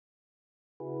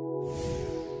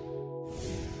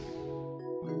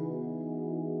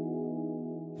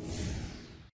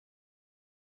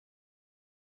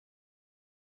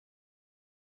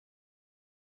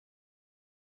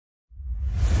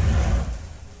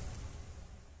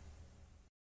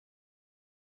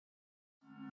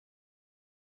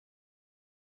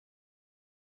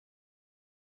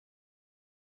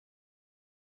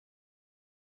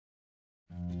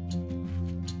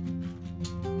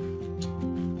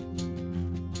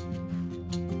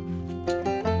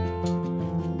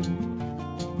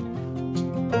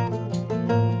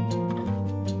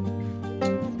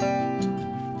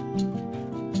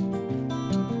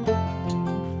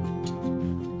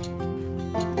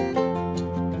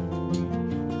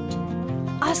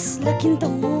As lakin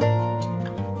tamo.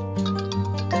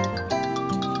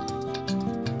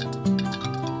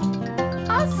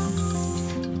 As.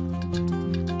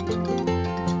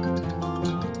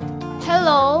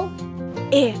 Hello.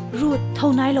 Ruth,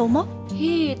 thâu nai lâu mo?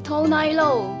 Hi, thâu nai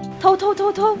lâu. Thâu.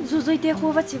 Zuzui te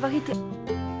khu vắt chi vắt hiti.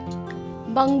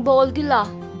 Bang bol di la.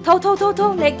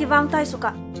 Thâu. Lek di vang tai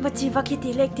suka. Vắt chi vắt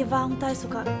hiti lek di vang tai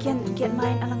suka. Kian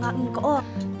main alanga in ko.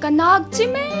 Kanak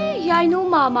chime, yai nu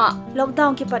mama.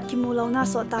 Lockdown ki pat ki mu lo na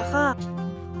so ta kha.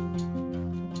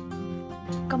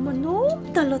 Kamonu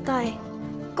talo tai.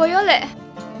 Koyo le.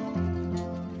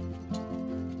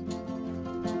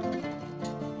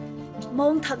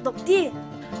 Mong thak dok ti.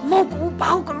 Mong ku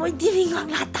bao ko loi di ring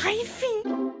la tai fi.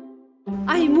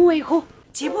 Ai mu ai ko.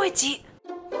 Chị boy chị.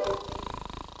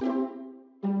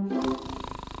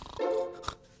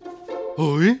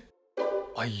 Ôi.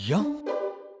 Ai da.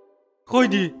 Khôi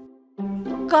đi.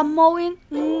 Cầm màu in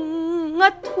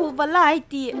ngắt thu và lại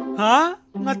tì. Hả?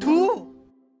 Ngắt thu?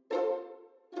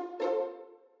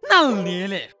 Nào nè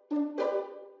lệ.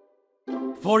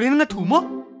 Vô lên ngắt thu mò?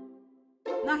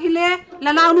 Nàng hi lệ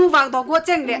là lao nu vàng đó của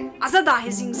chênh lệ. Asa da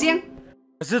hi xinh xinh.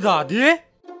 Asa da đi.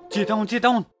 Chị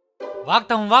tông. Vác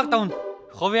tông.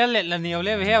 Khó vẻ lệ là nhiều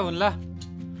lệ về heo la.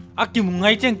 Kì mùng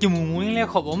ngay chênh kì mùng muốn lệ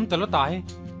khổ ốm tớ lốt tài.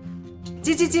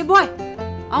 Chị boy.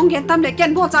 Ông ghen tâm lệ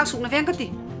kén bộ chạc sụng là ven cái tì.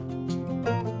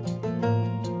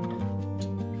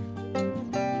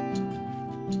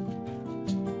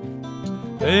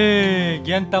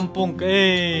 Gian tâm pung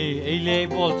ấy lệ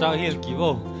bol chạc hel kì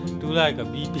vô. Tu lại cả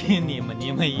BB nè mà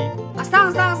nè mày.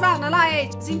 Sang nó lại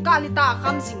xin ca li ta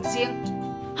khăm xinh xinh.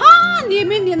 Ha, nè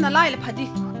mình nó lại là phát đi.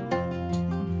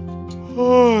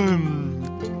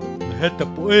 Hết tập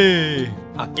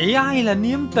cái ai là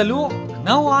niêm talu,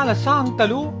 nào là sang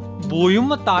talu, bùi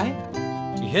mà tai.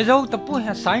 Hết dấu tập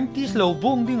ha scientist lâu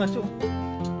bông đi ngã chỗ.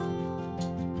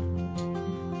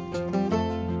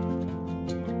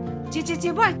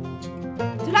 Chị boy.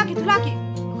 Thu laki.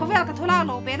 Có vẻ cái thu la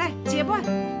lâu bé này, chị boy.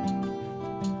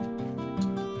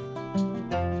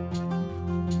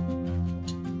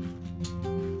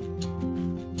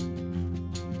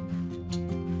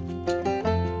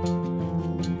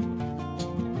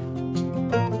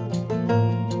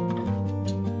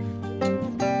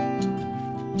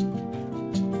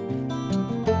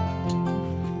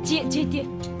 Chị.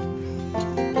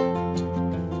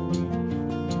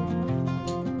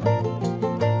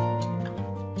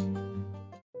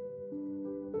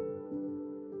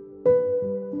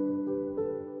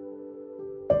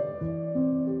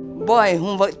 Boy,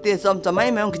 hung vật tia xóm cho mấy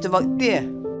ông kia vật tia.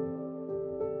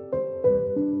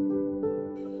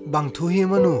 Bằng thu hi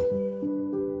manu.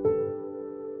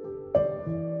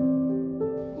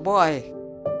 Boy,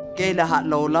 cái là hạt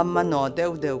lầu lắm mà nó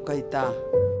đều cây ta.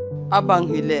 Abang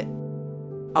hi lệ.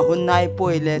 Ahun nai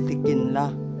poi le tikin la.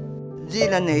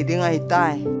 Ji la nei ding ai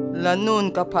tai. La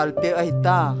nun ka phal pe ai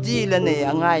ta. Ji la nei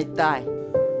angai tai.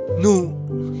 Nu,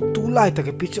 tu lai ta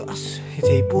ke picho as.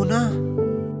 Hei po na.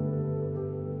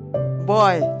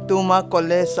 Boy, tu ma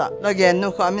kolesa. La gen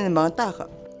nu kami ni bang ta ka.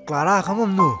 Clara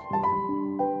kamam nu.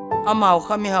 Amau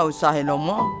kami hau sa hello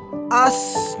mo.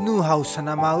 As nu hau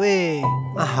sana mawe.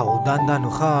 Hau dan nu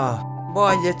kha.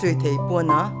 Boy je tui thei po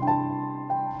na.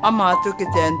 Ama tu ki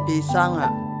chen pi sanga.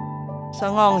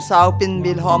 Sangong sao pin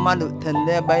bil homa lu then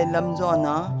le bai lam zo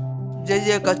na.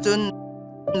 Je ka chun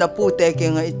na pu te ke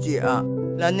ngai chi a.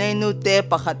 La nei nu te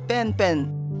pakhat pen.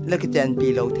 La ki chen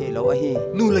pi lo the lo a hi.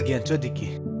 Nu la gen cho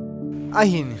diki.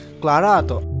 Ahin Clara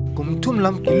to kum thum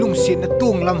lam ki lung sin na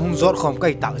tung lam hung zor khom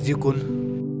kai tak ji kun.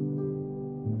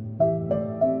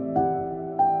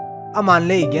 Aman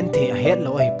le gen the a het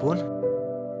lo ai pun.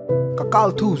 Ka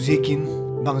kal thu zikin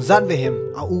bang zan ve hem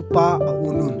a upa a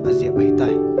unun a zia bai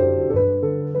tai.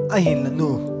 Ahin la nu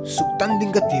suk tan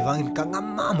ding ka tiwang in ka ngam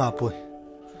ma poi.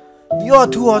 Yo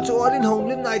thu ho cho alin hong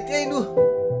lim nai te nu.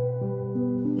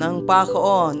 Nang pa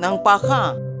ko nang pa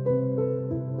kha.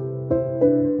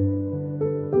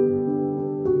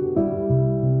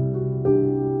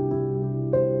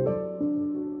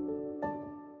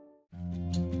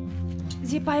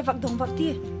 Ji pai vak dong vak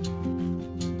ti.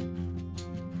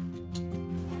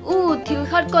 Thil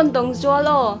khát con đồng cho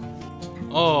lo.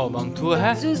 Bằng thua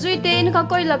ha. Zuzui te in ka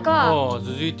koi la ka.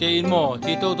 Zuzui te in mo.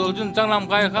 Ti to chun chang lam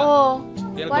kai kha.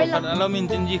 Quay là lo min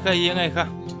tin gì khai ngay kha.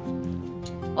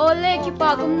 Ole ki pa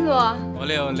kum lo.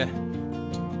 Ole.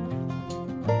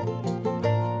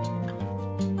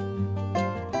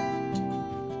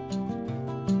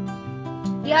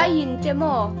 Ya yin te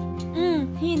mo.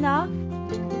 Hi na.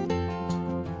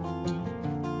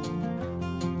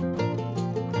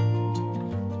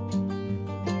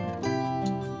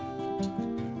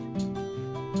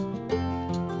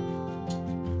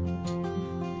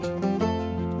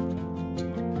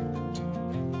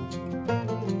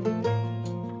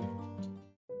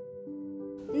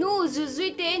 Nu zui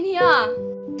te ni à.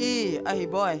 Ai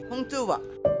boy, hung tu wa.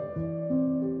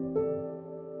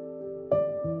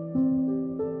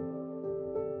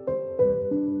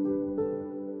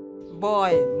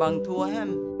 Boy, bang thua hem.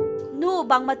 Nu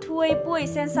bang ma thui pui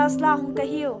sensas la hung ka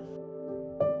hiu.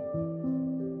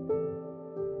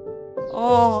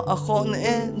 A kho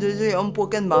ne dui om pu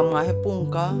ken bam nga he pung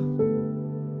ka.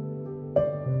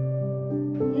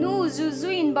 Nu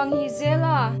zui in bang hi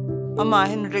zela. Ama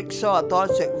hin rickshaw to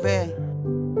check ve.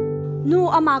 Nu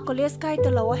ama college kai to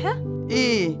lo ha.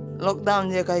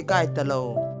 Lockdown ye kai ta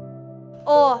lo.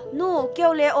 Nu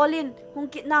kêu le olin hung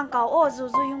kit nang kaw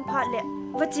zui hung phat le.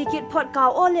 Vachi kit phot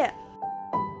kaw le.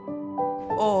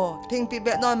 Thing pi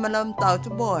be non malam tao chu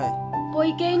boy.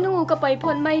 Poi ke nu ka pai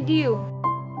phon mai diu.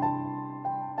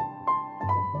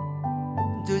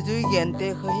 Zui yen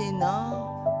te khahi na.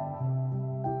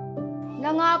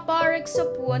 Nanga parek sa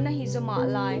puan na hizama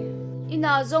lai.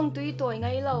 Ina zong tui toy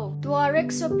ngay lo.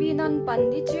 Tuarek sa pinan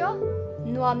pandityo.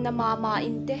 Nuam na mama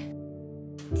inte.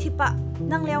 Thipa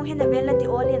nang leong hen na vela ti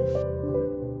olin.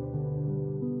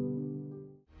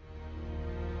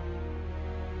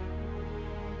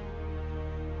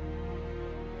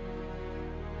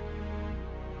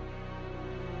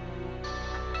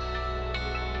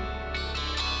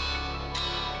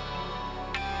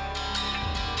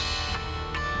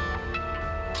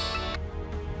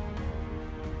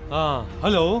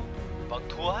 Hello. Bang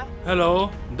thua. Hello,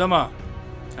 Dama.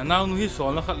 Anao nu hi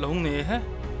sol na khat lahung ne he.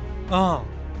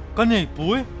 Cái này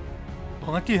pui.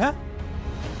 Bang ati ha?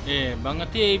 Bang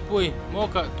ati ai pui. Mo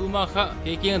ka tu ma kha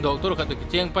ke king doctor khat ke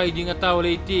cheng pai ding ataw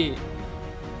le ti.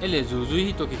 Ele zui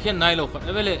hi to ke khen nai lo khat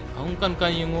avele hong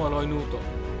kan yingo aloi nu to.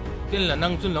 Tin la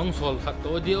nang chun long sol khat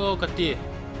to di o ka ti.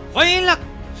 Vậy là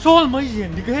sol mai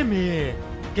yen đi cái mẹ.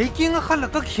 Cái kia khát là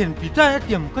các hiền pita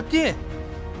tiệm cái ti.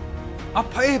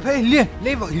 Phải liền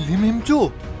lấy vào hilim him chu.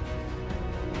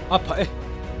 Phải.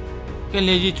 Cái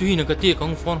leji chui na ka ti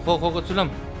kong phone kho ka chulam.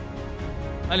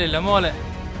 Ale lamo le.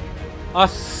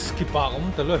 Cái bà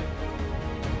ông ta lôi.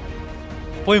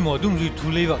 Bây giờ đúng rồi thu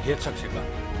lấy vào hết sạch sẽ.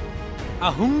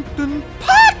 Hung tun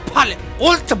phát lệ.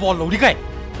 Ôi chả bỏ lâu đi cái.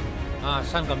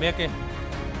 San cả mẹ cái.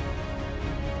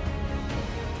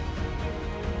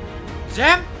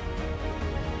 Jam.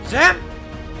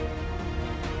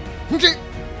 Không chị.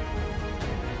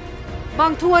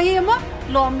 Bang thua hi mo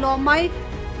lom mai.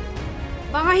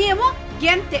 Bang hi mo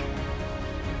gen te.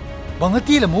 Bang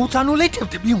ati là mau chanu lấy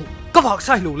thiệp thiệp yung. Các bạn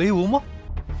sai lỗi lấy uống mo.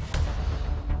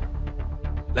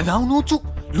 Là nào nó chúc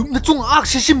lúc nó chung ác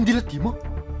sẽ sim đi là tí mo.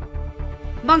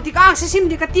 Bang ti ka sẽ sim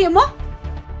đi cái tiệm mo.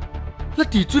 Là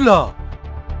tí chú là.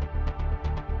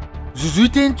 Dù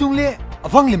tên chung lệ.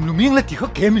 Vang liềm lùm là tí khắc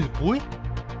kém mình bối.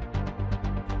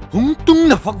 Hung tung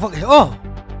là vạc hệ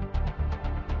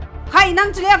Khai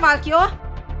nang chule wal kyo.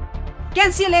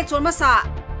 Cancel lek chon ma sa.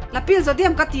 La pil zo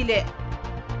dem ka ti le.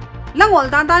 Langol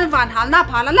dan van hal na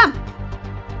phala lam.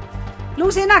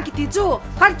 Lung se na ki ti chu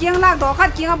khat kiang lak do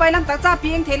khat kiang bai lam tak cha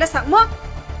pieng thela sak mo.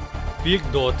 Piek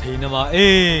do thei na ma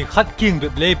khat king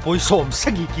bep le poi som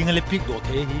sagi king le piek do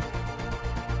thei hi.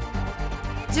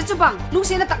 Je chu bang lung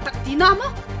se na tak ti na mo.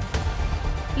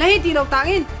 Lai ti lo tang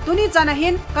in tuni chana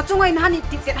hin ka chungai na hani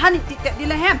ti te di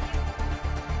la hem.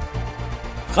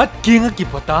 Khát kiêng cái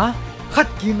pata, khát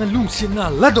kiêng lung xin na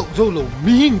lá đậu dâu lầu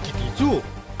miếng cái tí chú,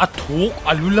 thuốc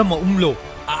alu lắm mà lầu,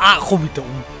 không bị tao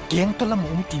kiêng to lắm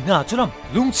mà tí na chú lắm,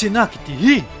 lung xin na cái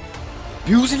tí,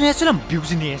 business chú lắm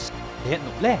business, hết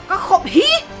nộp lẽ. Các khop hi,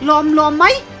 lom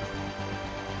mấy.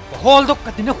 Hol đó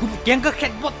cái tí na hụt kiêng cái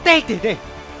khét bọt tê thế đây.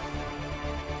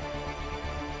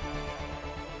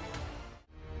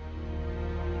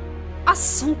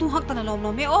 Sung tu hak ta na lom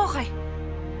mấy ô khai.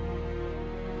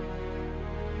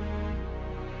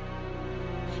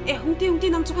 Hung ti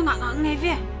nang chu ka nga ngai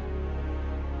ve.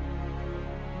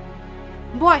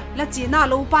 Boy, la chi na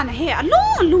lo pa na he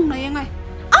alung na yang ai.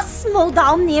 Mo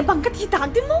daum ni bang ka thi tak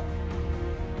di mo.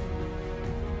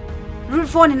 Rul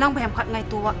phone nang bhem khat ngai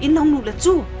tu wa in nong nu la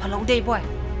chu phalo dei boy.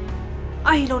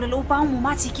 Ai lo le lo pa mu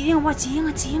ma chi ki yang wa chi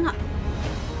nga.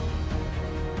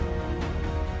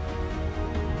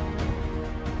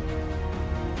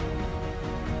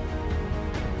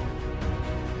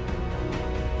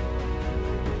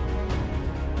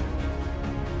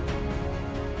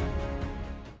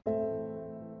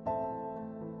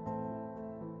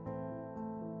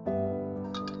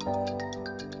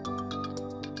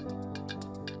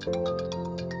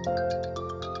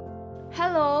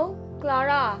 Hello,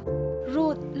 Clara.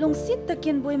 Ruth, lungsit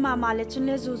takin boy mama le chun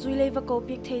le zuzui le va ko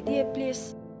pik thei di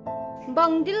please.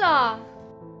 Bang dila.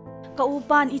 Ka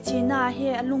upan ichina he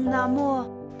alung na mo.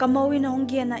 Kamawin hong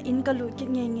gena in ka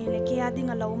lukit nge le kaya ding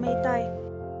alaw may tay.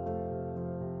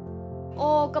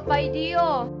 Oh, kapay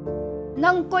diyo.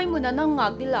 Nang koy mo na nang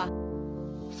ngag dila.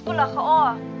 Skula ka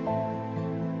o.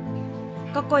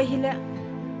 Kakoy hile.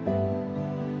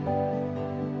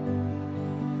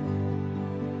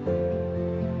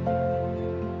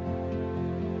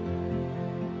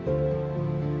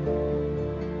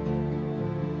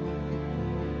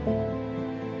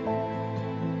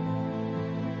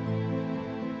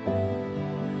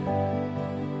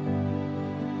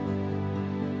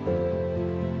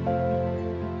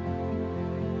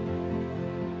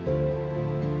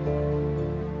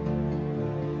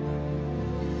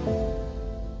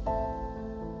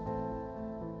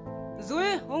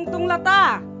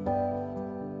 Lata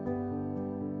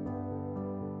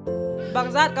bang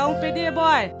zat kaung pedi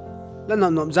boy la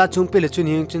nom zat chung pele chun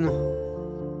hing chun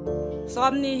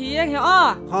som ni hieng he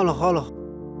o halo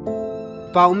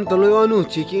pa toloi onu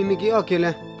chiki ni ki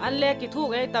akele an le ki thu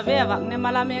ge ta ve wak ne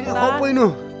mala meng da ho poi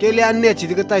nu kele an ne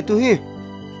chi de tai tu hi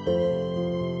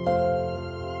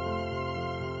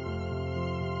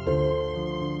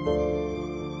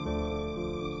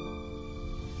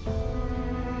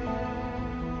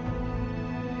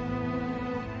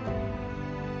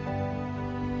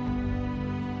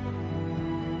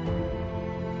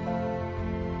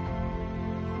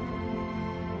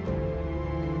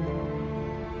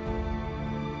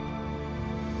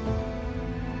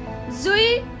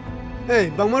Zui. Hey,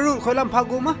 bang Maru, khoi lam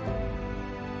phagu ma.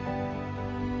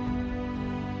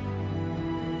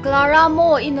 Clara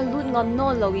mo in a lut ngam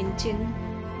no lawin chin.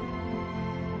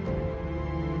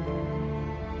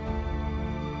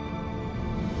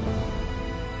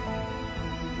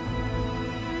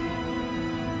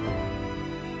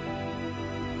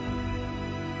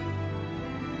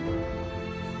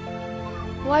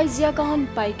 Why zia ka han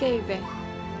pai ke ve?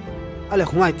 Ale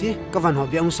khungai ti, ka van ho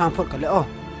biang sang phot ka le o.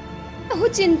 Hu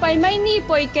chin pai mai ni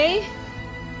poi ke.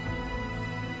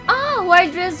 Ah, why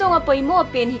dress zong a poi mo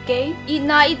pen hi ke? I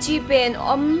na I chi pen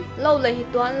lo le hi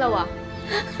tuan lawa.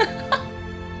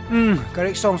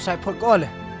 Correct song sai phot ko le.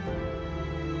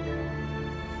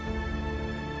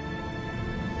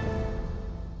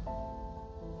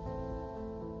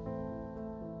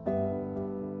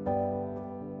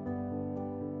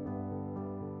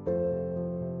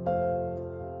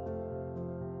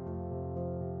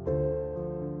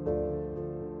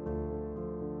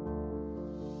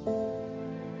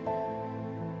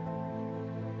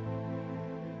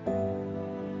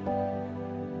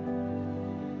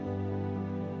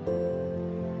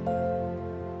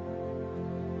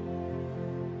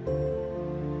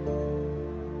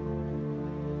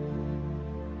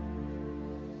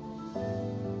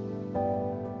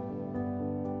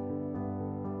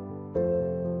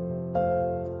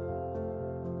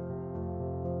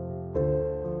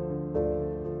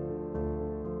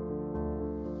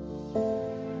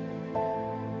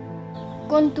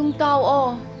 Con tung tao o.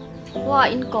 Wa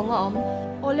in kong om.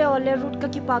 Ole Ruth ka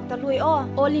kipak ta lui o.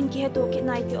 Olin ki heto ki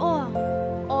nai ti o.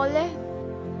 Ole.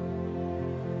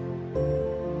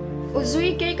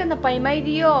 Uzui ke ka na pai mai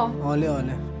dio.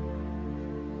 Ole.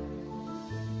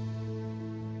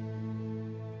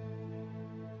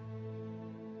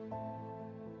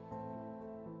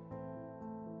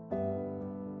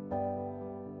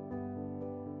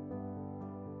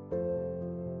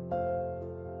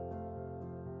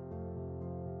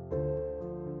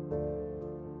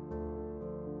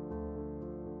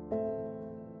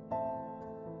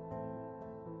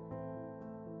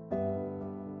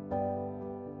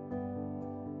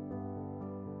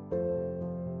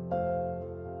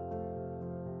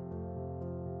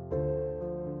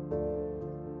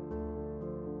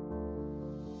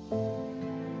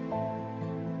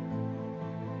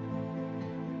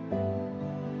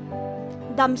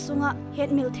 Dam sunga het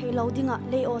mil thei lo dinga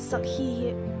le o sak hi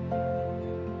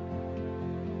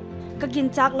ka gin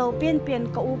chak lo pen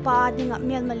ka upa dinga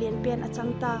mel malien pen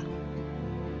achangta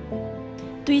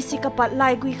tuisi ka pat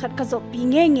lai gui khat ka zo pi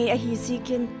nge a hi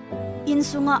sikin in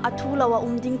sunga athu lawa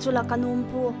umding chula kanum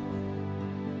pu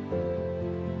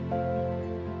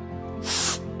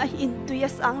a in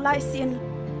tuyas ang lai sin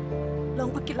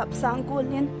long akilap sang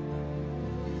kulin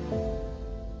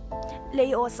le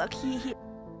o sak hi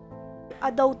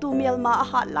Adaw tu mel ma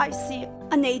ahat lai si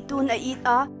anei tu na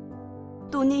ita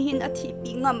tu ni hin athi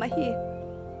pi nga mahi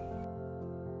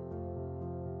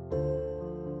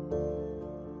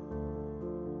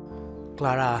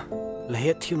Clara là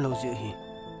hết thêm lâu dữ hi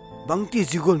băng ti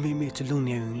zigol mi cho lung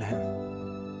nè là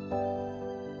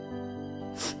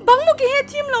băng một cái hết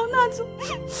thêm lâu na chú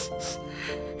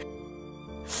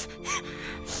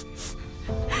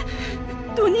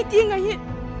tụi ni tiếng ngay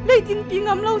đây tin pi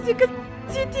ngam lâu gì cái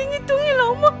gì tiếng ni tung ni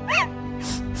lâu mà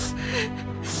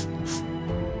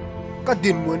các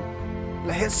din muốn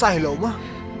là hết sai lâu mà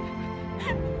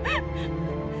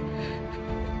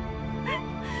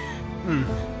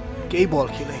cái ball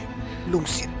khi này lung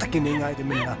xịt ta cái này ngay thì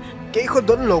mình là cái khó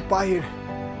đón lâu pa hi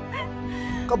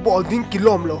cái ball din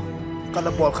kilom lâu cái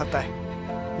là ball khát tay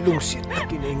lung xịt ta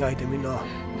cái này ngay thì mình là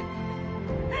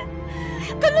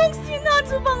cái lung xịt na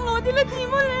chú băng lâu thì là gì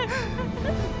mà lẽ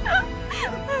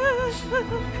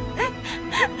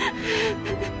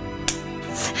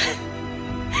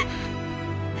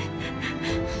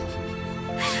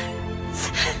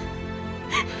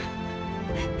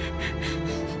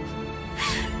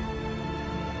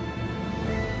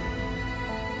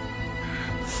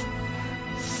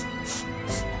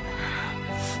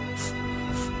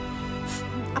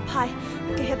Hai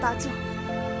cái hệ ta chú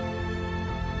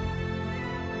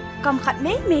cầm khát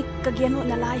mấy cái gen hồn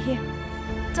lại hi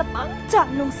chập băng chạm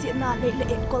lung xịt na lệ lệ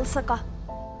call saka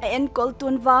en call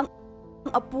tuôn vang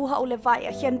apu hậu lệ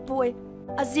vai hiền puai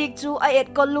azik chú ai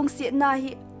call lung xịt na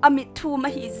hi amit thu mà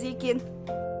hi zikin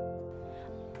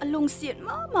lung xịt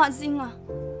mà zinga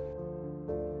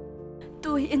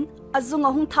tu hin azunga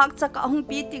hung thak chaka hung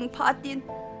pi ting phatin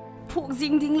phuk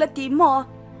zing ding la ti mo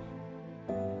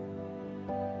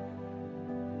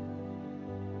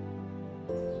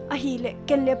hi lệ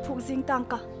ken lệ phuk zing tang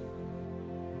ka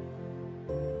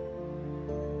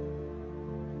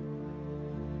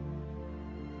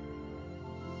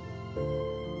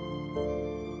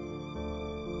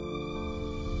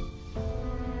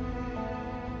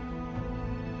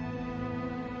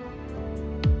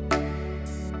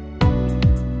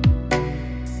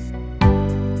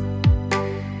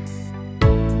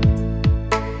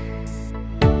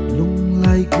lung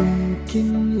lai cùng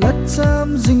kin lát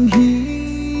cham ding hi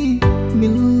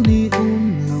mil đi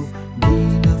lâu đi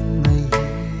nắng ngày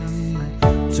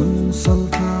chung sầu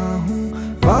tha hung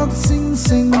vác sinh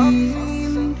sinh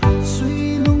in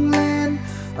suy lung lên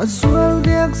azul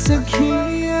điếc sẽ khi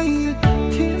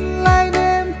thiên lai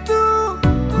đêm tu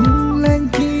hung lên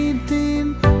khi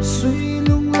tin suy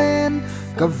lung lên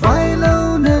cả vai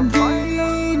lâu nên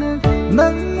đi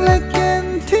nắng lấy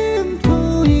ken thêm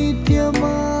thu hi tia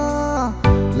ma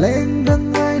lên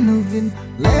đằng ngay lâu vin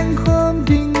lên khom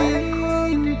tình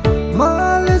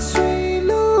mà lệ suy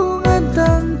lu anh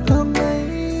tan thầm ấy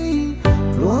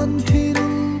luôn thì đủ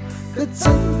cái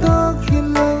chân to khi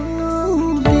lâu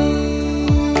đi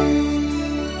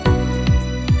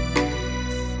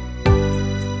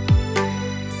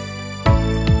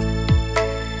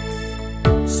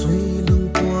suy lung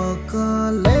qua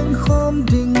cả lên khom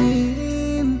tình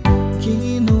in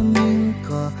khi nô mình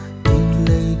cả tình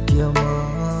lấy tiêm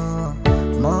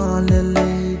mà lệ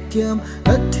lấy tiêm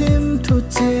ở thêm thu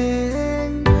chế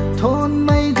thôn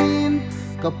mây đêm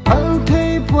gặp phăng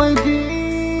thấy bồi đi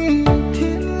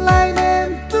thiên lai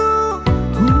đêm tu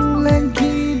hung lên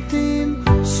khi tim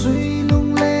suy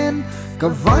lung lên cả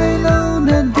vai lâu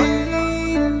nên đi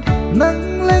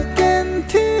nắng lấy ken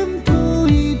thêm thu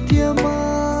hi tia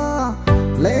ma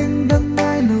lên đằng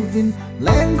ngay lâu vin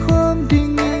lên khom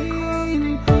tình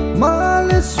in mà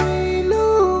lệ suy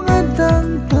lu anh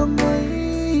tan thầm ấy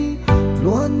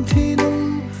luôn thì đủ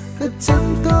cái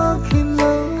chân to khi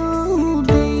lâu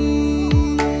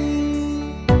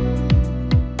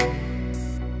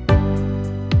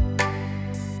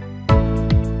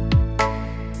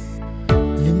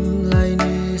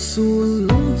sul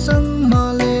lung chang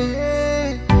ma le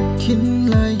khin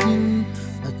lai hin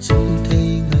a chung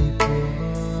thei ngai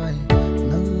poi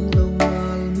nang lo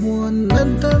mal muan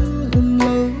nan tan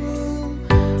lâu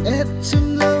et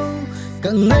chim lâu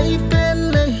cả ngày bên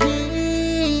le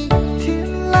hi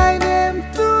thiên lai đêm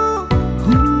tu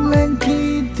hung lên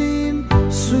khi tim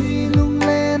suy lung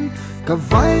lên cả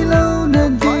vai lâu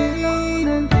nên đi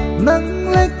nắng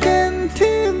lấy ken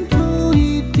thêm thu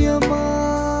hi tia ma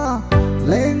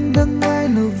lên đằng ngay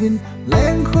lâu vin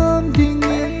lên khom tình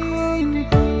in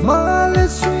mà lệ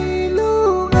suy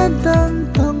lu anh tan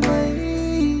thầm ấy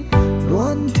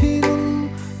luôn thì đủ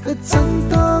cái chân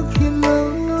to khi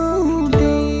lâu đi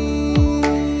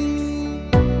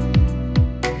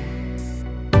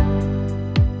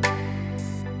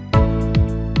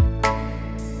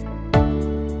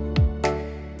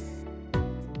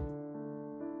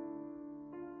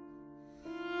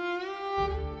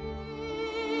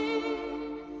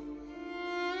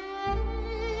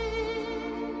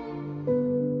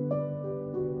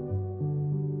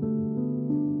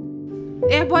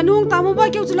boy nung tamu boy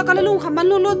kêu chula kala lung khaman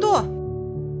lo lo to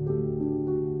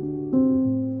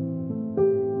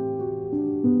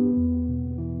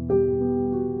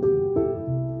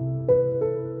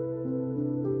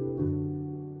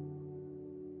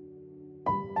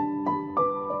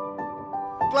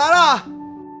Clara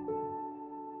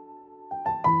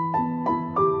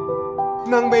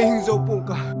nang bay hình dấu pung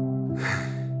ka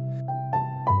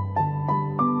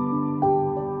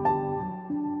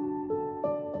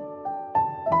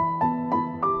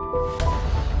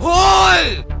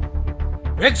Hoi!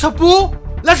 Rek sapu,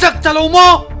 lasak chalo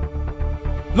mo.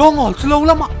 Longol slow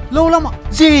lama,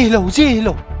 dê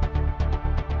lo.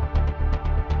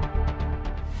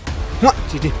 ngạ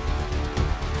chỉ đi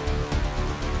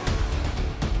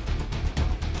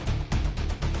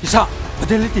Isa,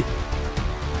 fidelity.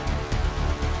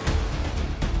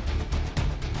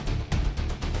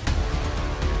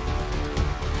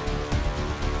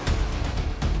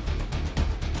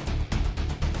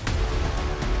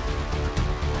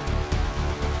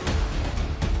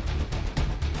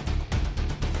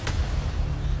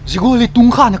 Joulian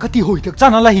tung kha na kati hoi tak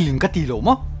chana la hilin kati lo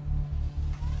ma.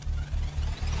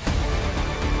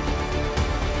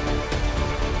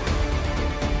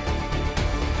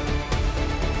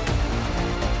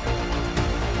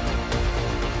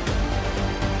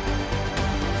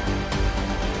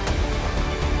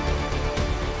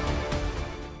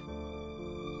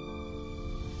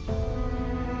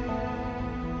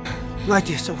 ngay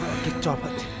thì sao cái job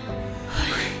vậy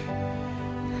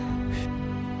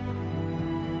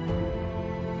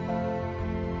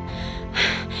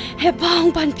he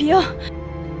bang pan pia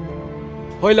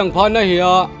hoi lang phan na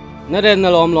hiya na ren na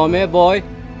lom lom e boy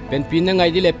pen pi na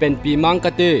ngai dile pen pi mang ka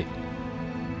te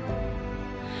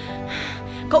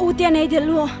ka utian ei de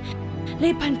lo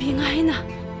le pan pi ngai na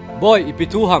boy ipi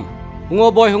thu ham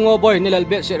hungo boy ni lal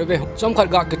be se ve som khat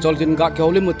ga ke chol din ga ke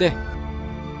holim mute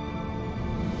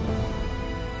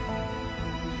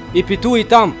ipi thu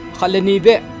itam khaleni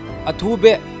be athu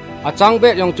be achang be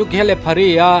yong chu khele phari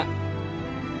ya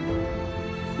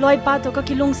loi pa to ka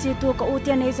kilung si tu ka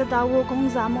utian ei za dawo kong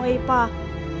za mo ei pa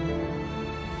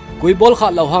kui bol kha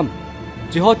lo ham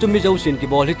chi ho chu mi zo sin ki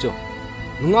bol hi chu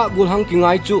nga gul hang ki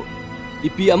ngai chu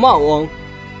ipi ama ong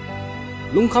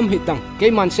lung kham hi tang ke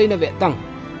man sei na ve tang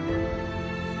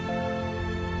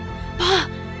pa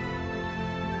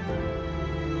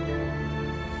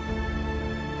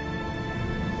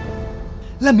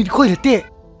La mit khoi te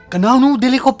kanau nu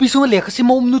dele copy so le khasi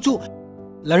mom nu chu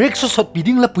la rek so sot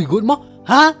piding la pui gut mo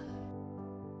ha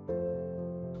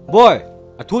boy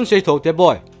athun sei tho te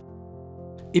boy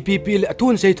ipp le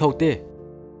athun sei tho te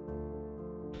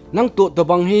nang tu to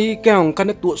bang hi kang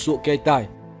kan tu su ke tai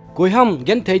koi ham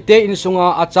gen thei te in sunga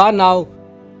acha naw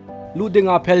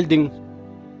ludinga phelding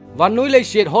van noi le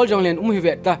siet hol jong len hi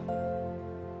ve ta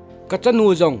ka chanu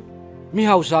jong mi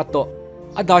hausa to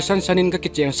ada san sanin ka ki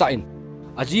cheng sa in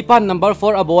ajipan number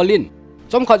 4 abolin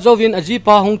chom khat zovin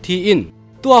ajipa hung thi in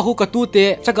tua hu ka tu te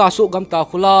chaga su gam ta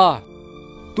khula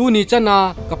tu ni chana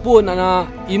kapun ana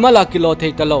imala kilo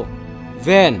thei talo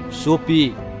ven supi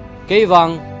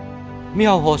keiwang mi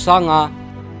hau ho sanga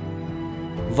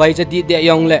vai cha di de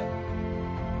yong le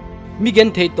mi gen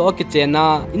thei to ki chena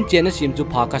in chena sim chu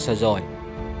pha ka sa joi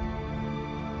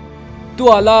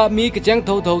tua la mi ki cheng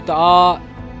tho tho ta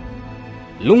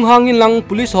lung hangin lang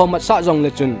police ho mat sa jong le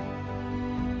chun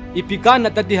ipika na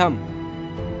tatiham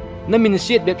na min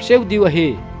siet bep seu diwa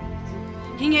he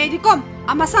hinge di kom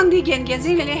ama sang di gen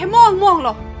jing le he mong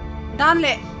lo dan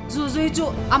le zu zui chu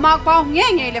ama pau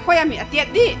nge le khoya mi atiet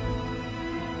di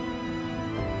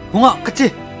hunga kachi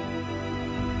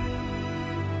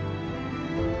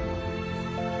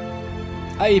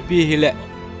ai pi hile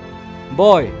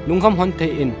boy lungkham hon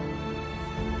thei in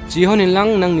chi honin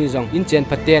lang nang ni jong in chen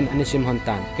phaten ani sim hon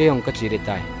tan ke yong ka chi re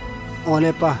tai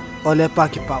ole pa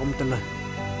ki pa tala